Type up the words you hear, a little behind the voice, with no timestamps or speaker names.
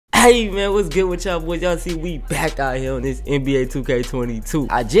Hey man, what's good with y'all boys? Y'all see we back out here on this NBA 2K22.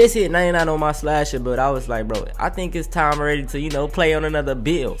 I just hit 99 on my slasher, but I was like, bro, I think it's time already to, you know, play on another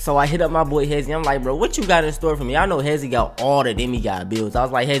build. So I hit up my boy Hezzy. I'm like, bro, what you got in store for me? I know Hezzy got all the demigod builds. I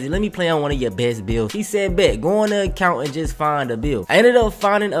was like, Hezzy, let me play on one of your best builds. He said, bet, go on the account and just find a build. I ended up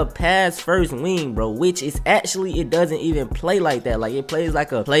finding a pass first wing, bro, which is actually, it doesn't even play like that. Like, it plays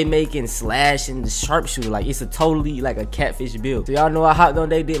like a playmaking slash and sharpshooter. Like, it's a totally like a catfish build. So y'all know I hopped on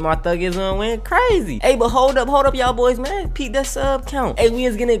they did my thuggism, went crazy. Hey, but hold up y'all boys, man. Peep that sub count. Hey, we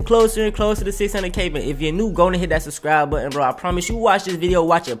is getting closer and closer to 600K, but if you're new, go and hit that subscribe button, bro. I promise you, watch this video,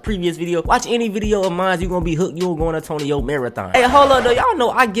 watch a previous video, watch any video of mine, you gonna be hooked. You gonna go on a Tonio marathon. Hey, hold up though, y'all know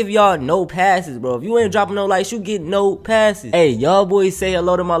I give y'all no passes, bro. If you ain't dropping no likes, you get no passes. Hey, y'all boys say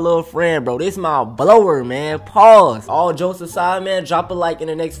hello to my little friend, bro. This my blower, man. Pause. All jokes aside, man, drop a like in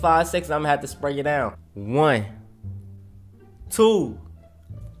the next 5 seconds. I'm gonna have to spray it down. 1, 2,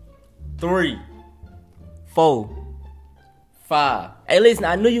 3, 4, 5. Hey, listen,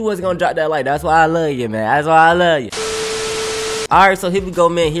 I knew you wasn't gonna drop that like. That's why I love you, man. That's why I love you. Alright, so here we go,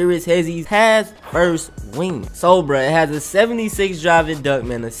 man. Here is Hezzy's pass first wing. So, bro, it has a 76 driving dunk,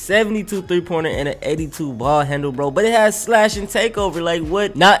 man, a 72 three-pointer, and an 82 ball handle, bro. But it has slash and takeover. Like,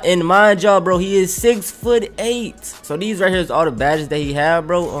 what? Not in mind, y'all, bro. He is 6'8". So these right here is all the badges that he have,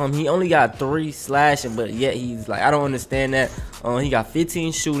 bro. He only got 3 slashing, but yet he's like, I don't understand that. He got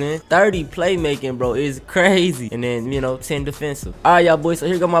 15 shooting, 30 playmaking, bro. It's crazy. And then, you know, 10 defensive. Alright, y'all boys. So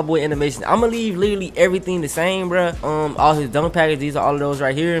here go my boy animation. I'm gonna leave literally everything the same, bro. All his dunk package, these are all of those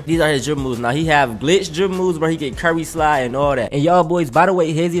right here. These are his dribble moves. Now he have glitch dribble moves, bro. He get curry slide and all that. And y'all boys, by the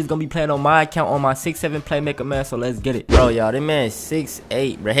way, Hezzy is gonna be playing on my account on my 6'7" playmaker, man. So let's get it, bro. Y'all, that man is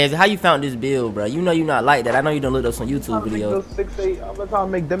 6'8", bro. Hezzy, how you found this build, bro? You know you not like that. I know you done looked up some YouTube videos. 6'8". I'm trying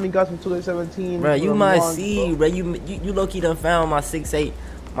to make demigods from 2K17. Bro, you might see, bro. You low-key done found my 6'8",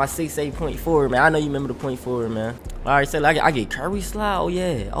 my 6'8.4", man. I know you remember the .4, man. All right, so like I get curry slide.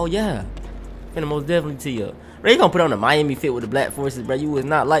 Oh yeah. Finna most definitely tee you up. Bro, you gonna put on the Miami fit with the Black Forces, bro. You was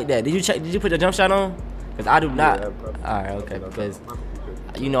not like that. Did you put your jump shot on? Cause I do not. Yeah, alright, okay, because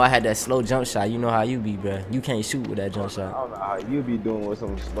you know I had that slow jump shot. You know how you be, bro. You can't shoot with that jump shot. I don't know how you be doing with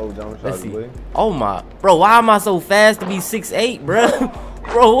some slow jump shots. Let's see. Oh my, bro, why am I so fast to be 6'8", bro?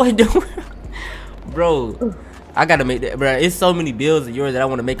 Bro, what doing? Bro, I gotta make that, bro. It's so many builds of yours that I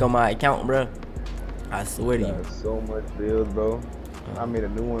want to make on my account, bro. I swear to you. So much builds, bro. I made a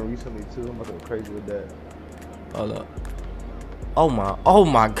new one recently too. I'm about to go crazy with that. Hold up. Oh my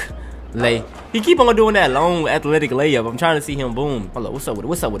god. He keep on doing that long athletic layup. I'm trying to see him boom. Hold up, what's up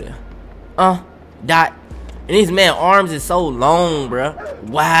with it? Dot. And this man arms is so long, bro.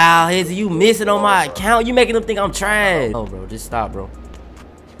 Wow, Hezzy, you missing on my account. You making them think I'm trash. Oh, bro, just stop, bro.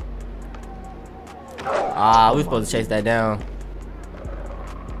 We supposed to chase that down.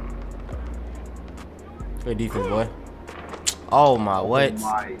 Good defense, boy. Oh my, what?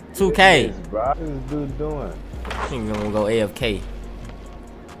 2K. What is this dude doing? I think we're gonna go AFK.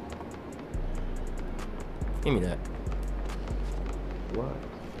 Give me that.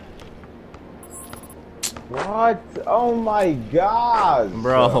 What? Oh my god,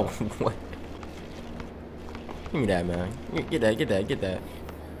 bro. What? Give me that, man. Get that.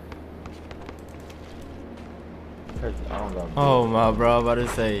 Oh my, bro. I was about to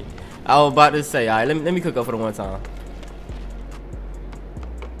say. All right, let me cook up for the one time.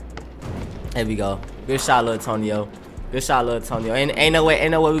 There we go. Good shot, little Tonio. Good shot, little Tonio. Ain't no way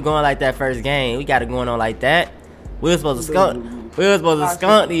we going like that first game. We got it going on like that. We were supposed to skunk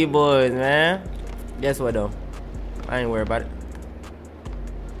these boys, man. Guess what though? I ain't worried about it.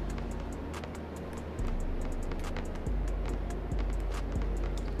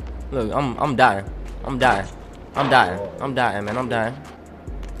 Look, I'm dying, man. I'm dying.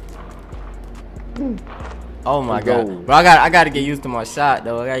 Oh my god, bro! I gotta get used to my shot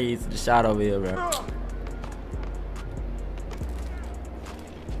though. I gotta get used to the shot over here, bro.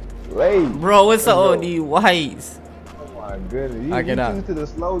 Bro, what's up with these whites? Oh my goodness, you used to the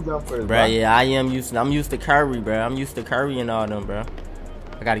slow jumpers, bro. Yeah, I am used. I'm used to Curry, bro. I'm used to Curry and all them, bro.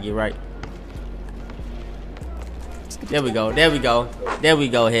 I gotta get right. There we go,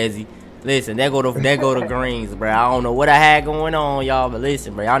 Hezzy. Listen, there go the greens, bro. I don't know what I had going on, y'all, but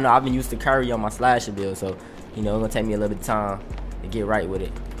listen, bro. Y'all know I've been used to Curry on my slasher build, so you know it's gonna take me a little bit of time to get right with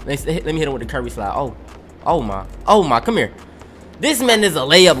it. Let me hit him with the Curry slide. Oh my, come here. This man is a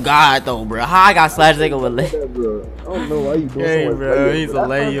layup god though, bro. How I got slash take over layup? I don't know why you doing so much bro, layup. He's a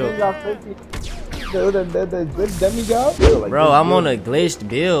layup. Bro, I'm on a glitched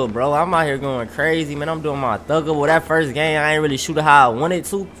build, bro. I'm out here going crazy, man. I'm doing my thugger. Well, that first game I ain't really shoot it how I wanted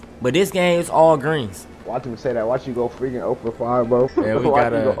to. But this game is all greens. Watch him say that. Watch you go freaking open fire, bro. Yeah, we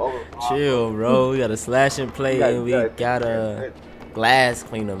gotta chill, bro. We got a slash and play, and we got a glass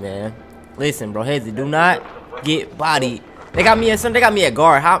cleaner, man. Listen, bro, Hezzy, do not get bodied. They got me at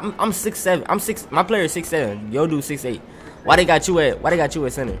guard. I'm 6'7". I'm 6. My player is 6'7". Yo, dude 6'8". Why they got you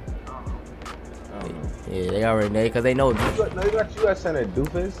at center? Yeah, they already know because they know. No, they got you at center,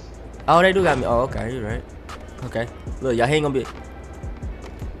 doofus. Oh, they do got me. Oh, okay, you're right. Okay, look, y'all ain't gonna be.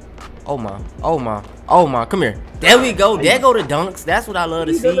 Oh my, come here. There we go. There go the dunks. That's what I love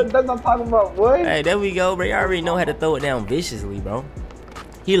to see. That's what I'm talking about, boy. Hey, there we go, bro. You already know how to throw it down viciously, bro.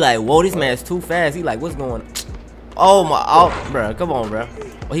 He like, whoa, this man's too fast. He like, what's going on? Oh my, bro, come on, bro.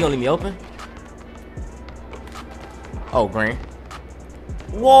 Oh, he gonna leave me open? Oh, Green.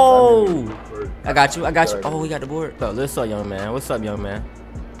 Whoa. I got you. Oh, we got the board. So, what's up, young man? What's up, young man?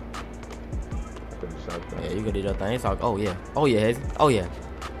 Yeah, you can do your thing. It's all, oh yeah, Hezzy.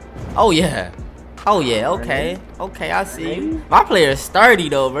 Oh yeah. Okay, I see you. My player's sturdy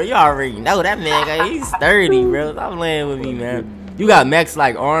though, bro. You already know that man. He's sturdy, bro. Stop playing with me, man. You got max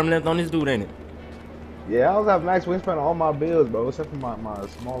like arm length on this dude, ain't it? Yeah, I always have max wingspan on all my builds, bro, except for my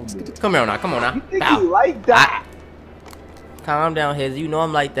small build. Come on now. You think you like that? Calm down, Hezzy. You know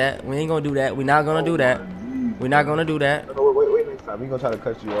I'm like that. We ain't gonna do that. We're not gonna do that. We're not gonna do that. No, wait next time. We gonna try to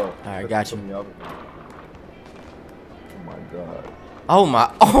cut you off. All right, got you. Oh my god. Oh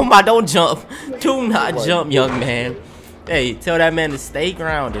my, don't jump. Do not jump, young man. Hey, tell that man to stay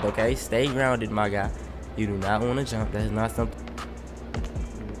grounded, okay? Stay grounded, my guy. You do not want to jump. That is not something.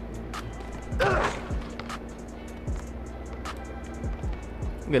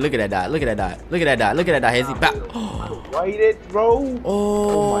 Look at that dot. Look at that dot, Hezzy. Right it, bro.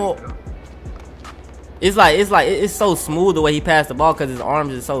 Oh my God. It's so smooth the way he passed the ball because his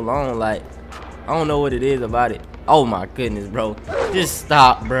arms is so long. Like, I don't know what it is about it. Oh my goodness, bro. Just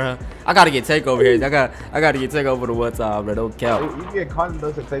stop, bro. I gotta get takeover here. I gotta get takeover to what's up, bro. Don't count. You get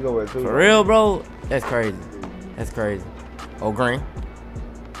confidence to take over too. For real, bro? That's crazy. Oh, Green.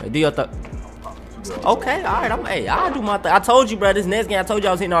 Hey, do your thing. Okay, all right. I'll do my thing. I told you, bro. This next game, I told you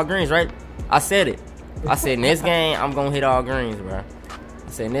I was hitting all greens, right? I said it. I said next game I'm gonna hit all greens, bro.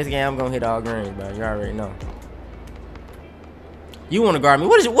 You already know. You wanna guard me?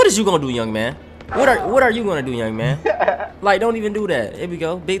 What is you gonna do, young man? What are you gonna do, young man? Like, don't even do that. Here we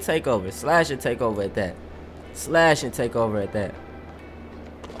go. Big takeover. Slash and take over at that.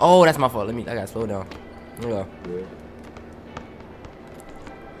 Oh, that's my fault. I gotta slow down. Here we go. Yeah.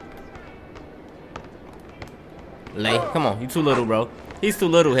 Lay, come on. You too little, bro. He's too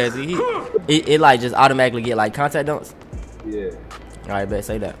little, Hezzy. It like just automatically get like contact dunks. Yeah. All right, bet.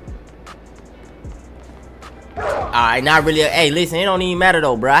 Say that. Alright, not really. Hey, listen, it don't even matter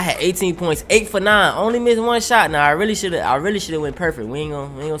though, bro. I had 18 points, 8 for 9. Only missed one shot. Now I really should have went perfect. We ain't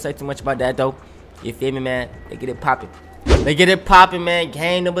gonna say too much about that though. You feel me, man? They get it popping, man.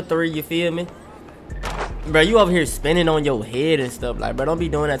 Game number 3, you feel me? Bro, you over here spinning on your head and stuff. Like, bro, don't be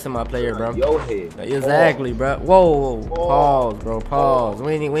doing that to my player, bro. Your head. Exactly, bro. Whoa. Pause, bro. Pause.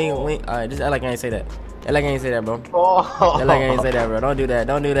 We ain't. Alright, just act like I ain't say that. Act like I ain't say that, bro. Act like I ain't say that, bro. Don't do that.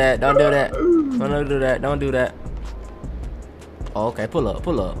 Don't do that. Oh, okay, pull up.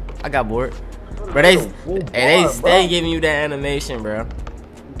 I got bored. Bro, they stay giving you that animation, bro.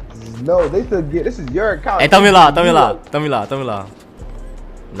 No, they still get. This is your account. Hey, throw me law.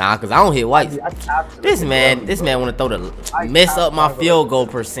 Nah, cause I don't hit whites. This man wanna throw mess up my field goal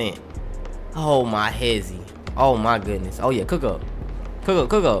percent. Oh my Hezzy. Oh my goodness. Oh yeah, cook up.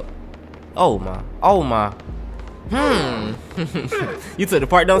 Oh my. You took the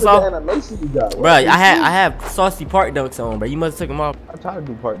park dunks off? Bro, I have saucy park dunks on, bro. You must have took them off. I tried to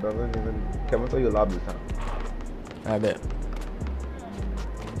do park dunks. Can I throw you a lob this time? I bet.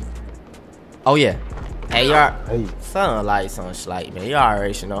 Oh yeah. Hey, y'all. Hey. Something light, something slight, man. You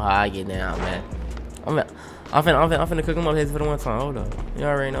already should know how I get down, man. I'm finna cook them up for the one time. Hold up. You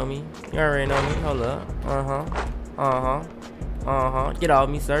already know me. Hold up. Get off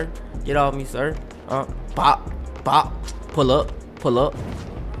me, sir. Pop. Pull up.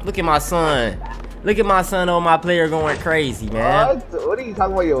 Look at my son on my player going crazy, man. What are you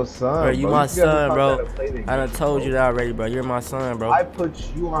talking about, your son? Bro, you my son, bro. I done told you that already, bro. You're my son, bro. I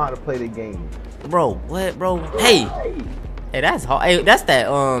put you on how to play the game. Bro, what, bro? Hey, that's hard. Hey, that's that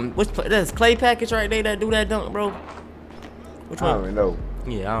that's clay package right there that do that dunk, bro. Which one? I don't even know.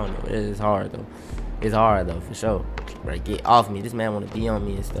 Yeah, I don't know. It's hard though. It's hard though, for sure. Bro, get off me. This man wanna be on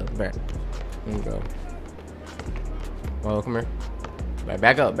me and stuff, bro. Here we go. Oh, come here. Right,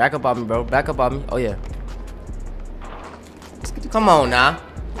 back up on me, bro. Back up on me. Oh yeah. Come on now.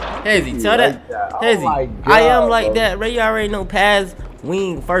 Hezzy, tell that. Hezzy, I am like that, bro. You already know pass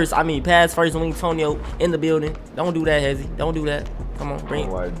Wing first. I mean, pass first. Wing Tonio in the building. Don't do that, Hezzy. Don't do that. Come on, bring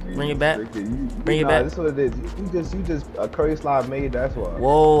it back. Bring it back. That's what it is. You just a Curry slide made. That's why.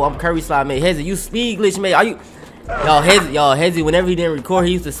 Whoa, I'm Curry slide made. Hezzy, you speed glitch made. Are you? Y'all, Hezzy, whenever he didn't record,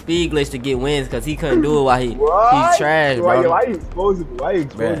 he used to speed glitch to get wins because he couldn't do it while he's trash, bro. Why you exposing me? Why you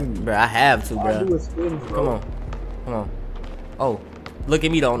exposing me? Bro, I have to, bro. Come on. Oh, look at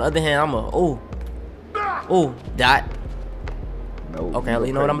me though. On the other hand, I'm a dot. No, okay,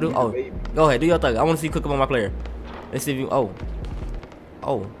 you know what I'm gonna do? Oh, go ahead, do your thing. I want to see you cook up on my player. Let's see if you. Oh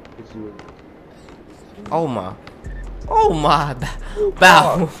my.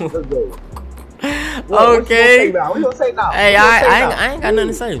 Bow. Okay. What you gonna say now? Hey, I ain't got nothing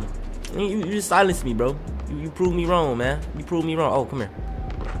to say. You just silenced me, bro. You proved me wrong, man. You proved me wrong. Oh, come here.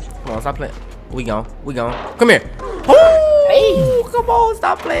 Come on, stop playing. We gone. Come here. Hey, come on,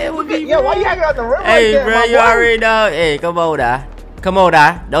 stop playing with me. Yeah, why you hanging out the rim? Hey, like bro, you already know. Hey, come on,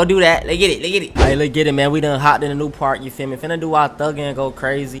 don't do that. Let's get it. Hey, let's get it, man. We done hopped in a new park, you feel me? Finna do our thugging and go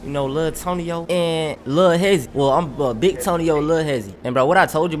crazy. You know, Lil Tonio and Lil Hezzy. Well, I'm big Tonio, Lil Hezzy. And bro, what I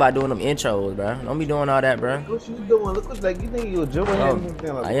told you about doing them intros, bro. Don't be doing all that, bro. What you doing? Look what's like. You think you a dribble head?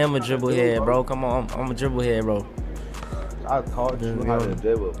 I am a dribble head, bro. Come on, I'm a dribble head, bro. I taught you how to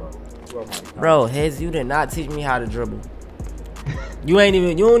dribble, bro. Bro, Hezzy, you did not teach me how to dribble. You don't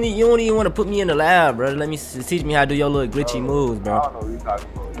even want to put me in the lab, bro. Let me teach me how to do your little glitchy moves, bro. I don't know what you talking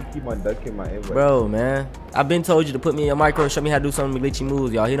about. You keep on ducking my invite. Bro, man. I've been told you to put me in your micro and show me how to do some of the glitchy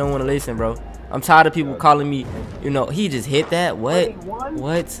moves, y'all. He don't want to listen, bro. I'm tired of people calling me, you know, he just hit that. What?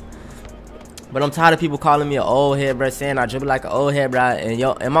 But I'm tired of people calling me an old head, bro, saying I dribble like an old head, bro.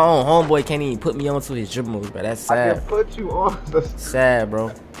 And my own homeboy can't even put me onto his dribble moves, bro. That's sad. I can put you on. Sad,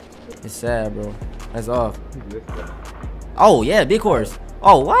 bro. It's sad, bro. That's off. Oh, yeah, big horse.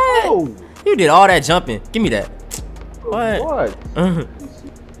 Oh, what? Oh. You did all that jumping. Give me that. What? What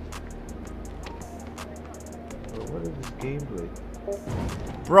is this gameplay?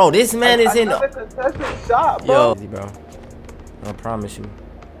 Bro, this man is in. Contested shot, bro. Yo, bro. I promise you.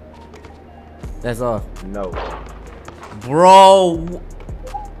 That's off. No. Bro.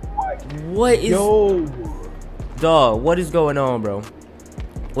 What is. Yo. Dog, what is going on, bro?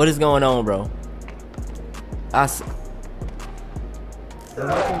 What is going on, bro?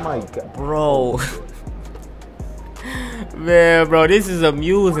 Oh my God. Bro. Man, bro, this is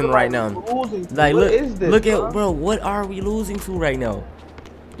amusing right now. Like, look at, bro, what are we losing to right now?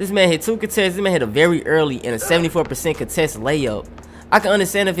 This man hit 2 contests. This man hit a very early and a 74% contest layup. I can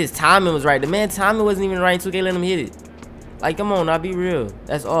understand if his timing was right. The man timing wasn't even right. 2K let him hit it. Like, come on, now be real.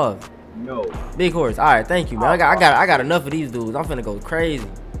 That's off. No. Big horse. All right, thank you, man. I got enough of these dudes. I'm finna go crazy.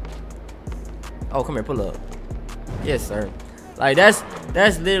 Oh, come here, pull up. Yes, sir. Like that's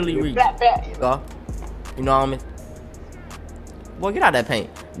literally reach. You know what I mean? Boy, get out of that paint.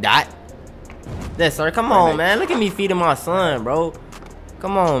 Dot. Yes, sir. Come on, man. Look at me feeding my son, bro.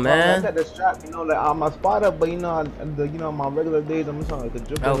 Come on, man. I got the strap, you know, like I'm a spot up, but you know, my regular days, I'm just like the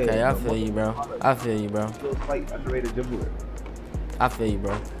dribble. Okay, head, I feel you, bro. I feel you, bro. Like underrated dribbler. I feel you,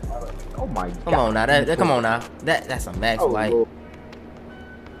 bro. Oh my God. Come on now. Come on now. That's a max white. Lord.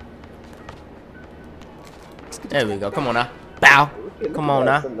 There we go. Come on now. Bow. Come on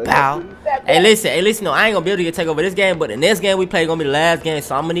now. Bow. Hey, listen. No, I ain't gonna be able to get takeover this game, but the next game we play gonna be the last game,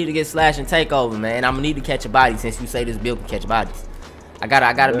 so I'm gonna need to get slash and takeover, man. I'm gonna need to catch a body since you say this build can catch bodies. I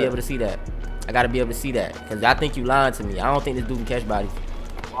gotta be able to see that. I gotta be able to see that, cause I think you lying to me. I don't think this dude can catch bodies.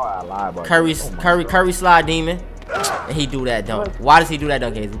 Oh, I lied about Curry slide demon, and he do that dunk. Why does he do that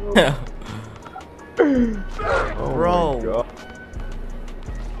dunk, Casey? Bro.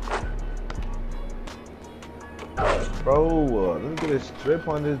 Bro, let me get a strip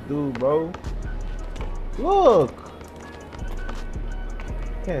on this dude, bro. Look.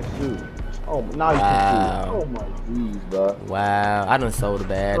 Can't shoot. Oh, now you can shoot. Oh my jeez, bro. Wow, I done sold the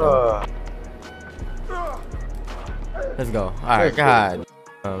bad. Let's go. All right, God.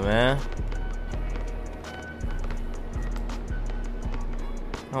 Oh man.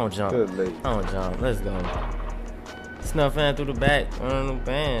 Don't jump. Don't jump. Let's go. Snuff fan through the back. One of them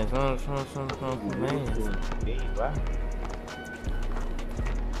bands.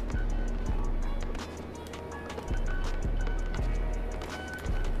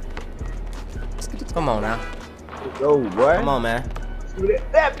 Come on now. Yo, what? Come on, man.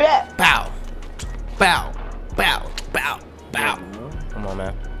 That. Bow. Bow. Bow. Bow. Bow. Come on,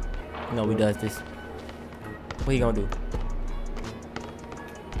 man. You know we does this. What you gonna do?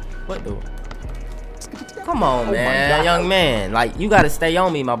 What do? Come on, man, young man. Like, you gotta stay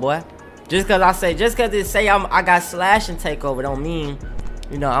on me, my boy. Just cause it say I got slash and takeover don't mean,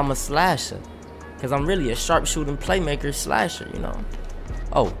 you know, I'm a slasher. Cause I'm really a sharpshooting playmaker slasher, you know.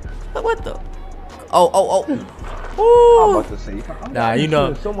 Oh, what the? Oh. I'm about to say. Nah, you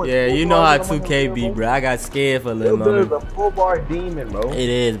know, yeah, you know how 2K be, bro. I got scared for a little moment. This is a full bar demon, bro. It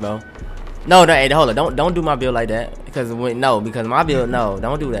is, bro. No, hey, hold on. Don't do my build like that. Because my build, no,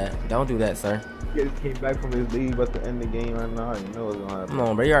 don't do that. Don't do that, sir. He just came back from his leave about to end the game right now. You know what's gonna happen. Come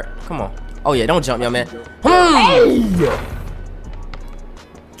on, bro. Come on. Oh yeah, don't jump, young man.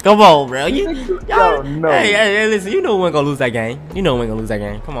 Come on, bro. Hey, listen. You know we ain't gonna lose that game.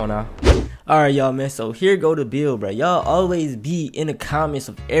 Come on now. Alright, y'all, man. So here go the build, bro. Y'all always be in the comments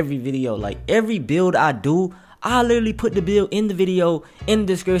of every video. Like every build I do, I literally put the build in the video, in the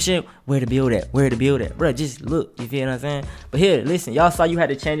description, where to build at, bro. Just look, you feel what I'm saying? But here, listen, y'all saw you had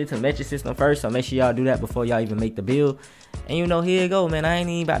to change it to metric system first, so make sure y'all do that before y'all even make the build. And you know, here you go, man. I ain't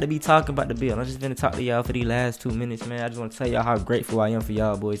even about to be talking about the build. I'm just gonna talk to y'all for these last 2 minutes, man. I just want to tell y'all how grateful I am for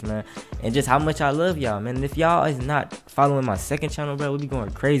y'all boys, man, and just how much I love y'all, man. And if y'all is not following my second channel, bro, we be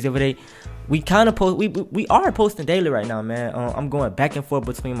going crazy over there. We kind of post, we are posting daily right now, man. I'm going back and forth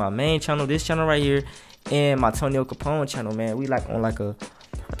between my main channel, this channel right here, and my Tonio Capone channel, man. We like on like a,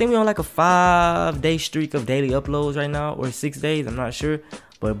 I think we on like a 5-day streak of daily uploads right now, or 6 days, I'm not sure.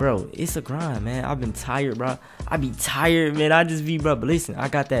 But bro, it's a grind, man. I've been tired, bro. I be tired, man. I just be, bro. But listen, I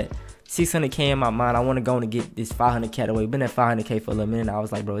got that 600K in my mind. I want to go and get this 500K away. Been at 500K for a little minute. I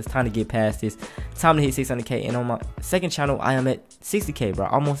was like, bro, it's time to get past this. Time to hit 600K. And on my second channel, I am at 60K, bro.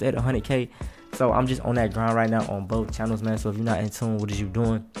 Almost at 100K. So I'm just on that grind right now on both channels, man. So if you're not in tune, what is you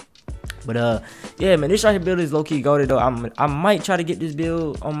doing? But yeah, man, this right here build is low-key goated though. I might try to get this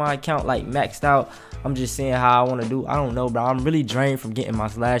build on my account like maxed out. I'm just seeing how I want to do. I don't know, bro. I'm really drained from getting my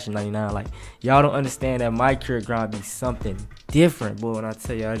slash in 99. Like, y'all don't understand that my career grind be something different, boy. When I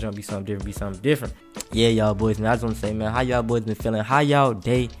tell y'all, it's gonna be something different, Yeah, y'all boys, man. I just want to say, man, how y'all boys been feeling? How y'all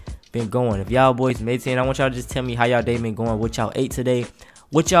day been going? If y'all boys made it, I want y'all to just tell me how y'all day been going. What y'all ate today?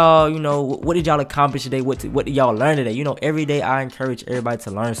 What y'all, you know, what did y'all accomplish today? What did y'all learn today? You know, every day I encourage everybody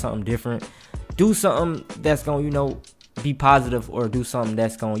to learn something different. Do something that's gonna, you know, be positive, or do something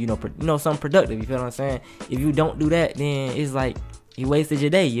that's gonna, you know, something productive. You feel what I'm saying? If you don't do that, then it's like you wasted your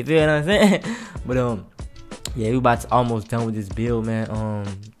day. You feel what I'm saying? But yeah, we about to almost done with this build, man.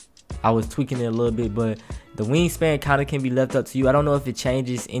 I was tweaking it a little bit, but the wingspan kind of can be left up to you. I don't know if it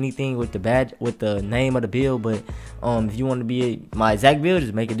changes anything with the name of the build, but if you want to be my exact build,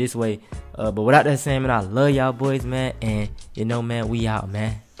 just make it this way. But without that saying, man, I love y'all boys, man, and you know, man, we out,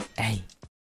 man. Hey.